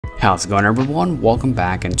How's it going, everyone? Welcome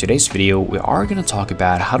back. In today's video we are going to talk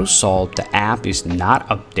about how to solve the app is not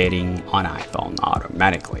updating on iPhone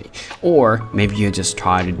automatically, or maybe you just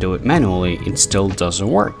try to do it manually, it still doesn't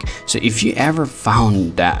work. So if you ever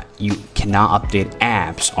found that you cannot update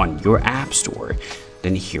apps on your app store,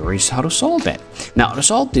 then here is how to solve it. Now, to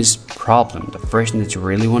solve this problem, the first thing that you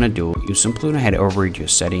really want to do, you simply want to head over to your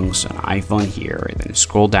settings on iPhone here, and then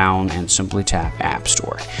scroll down and simply tap App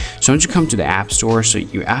Store. So once you come to the App Store, so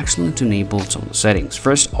you actually need to enable some of the settings.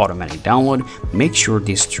 First, automatic download. Make sure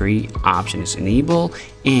these three options enable,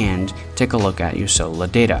 and take a look at your cellular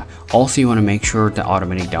data. Also, you want to make sure the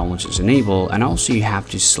automatic downloads is enabled, and also you have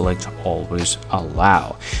to select always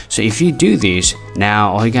allow. So if you do this,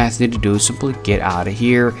 now all you guys need to do is simply get out of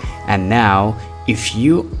here. And now if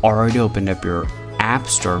you already opened up your app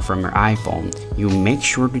store from your iPhone, you make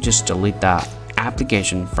sure to just delete that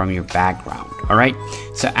application from your background. All right,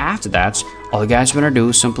 so after that, all you guys want to do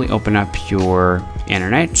is simply open up your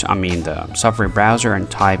internet, the Safari browser, and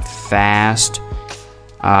type fast.com.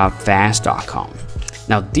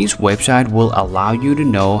 Now this website will allow you to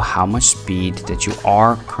know how much speed that you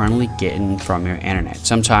are currently getting from your internet.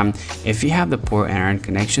 Sometimes if you have the poor internet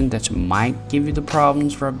connection, that might give you the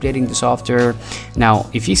problems for updating the software. Now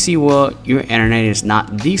if you see your internet is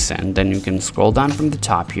not decent, then you can scroll down from the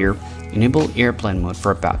top here, enable airplane mode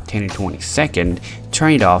for about 10 to 20 seconds,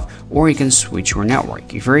 turn it off, or you can switch your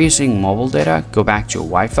network. If you're using mobile data, go back to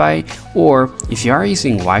Wi-Fi, or if you are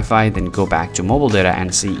using Wi-Fi, then go back to mobile data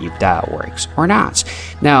and see if that works or not.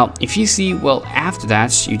 Now if you see, after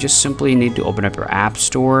that, you just simply need to open up your app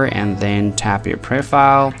store and then tap your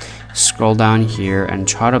profile, scroll down here, and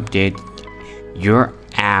try to update your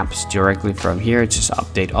apps directly from here. Just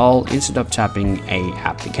update all instead of tapping a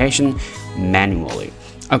application manually.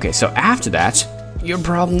 Okay, so after that, your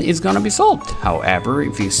problem is gonna be solved. However,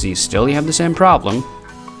 if you see still you have the same problem,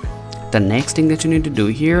 the next thing that you need to do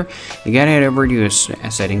here, you gotta head over to your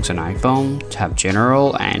settings on iPhone, tap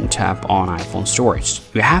general, and tap on iPhone storage.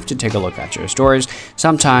 You have to take a look at your storage.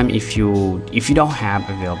 Sometime if you don't have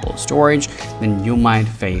available storage, then you might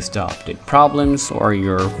face the update problems, or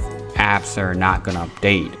your apps are not gonna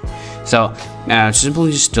update. So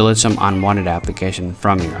simply just delete some unwanted application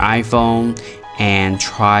from your iPhone and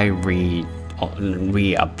try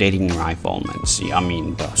re-updating your iPhone and see,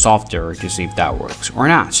 the software, to see if that works or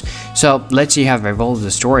not. So let's say you have available the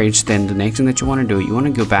storage. Then the next thing that you want to do, you want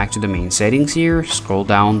to go back to the main settings here, scroll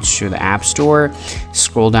down to the App Store,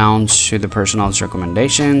 scroll down to the personalized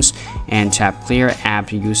recommendations, and tap clear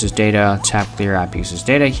app uses data, tap clear app uses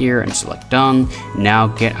data here, and select done. Now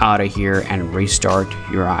get out of here and restart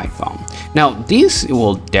your iPhone. Now this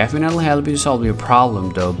will definitely help you solve your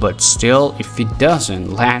problem though, but still if it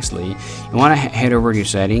doesn't, lastly, you want to head over to your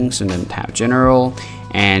settings and then tap general,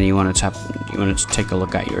 and you want to take a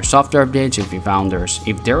look at your software updates. If you found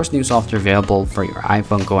if there's new software available for your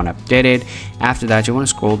iPhone, go and update it. After that, you want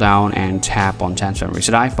to scroll down and tap on transfer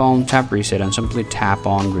reset iPhone, tap reset, and simply tap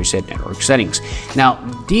on reset network settings. Now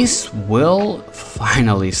this will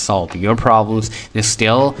finally solve your problems.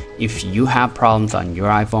 Still, if you have problems on your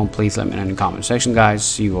iPhone, please let me know in the comment section, guys.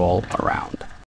 See you all around.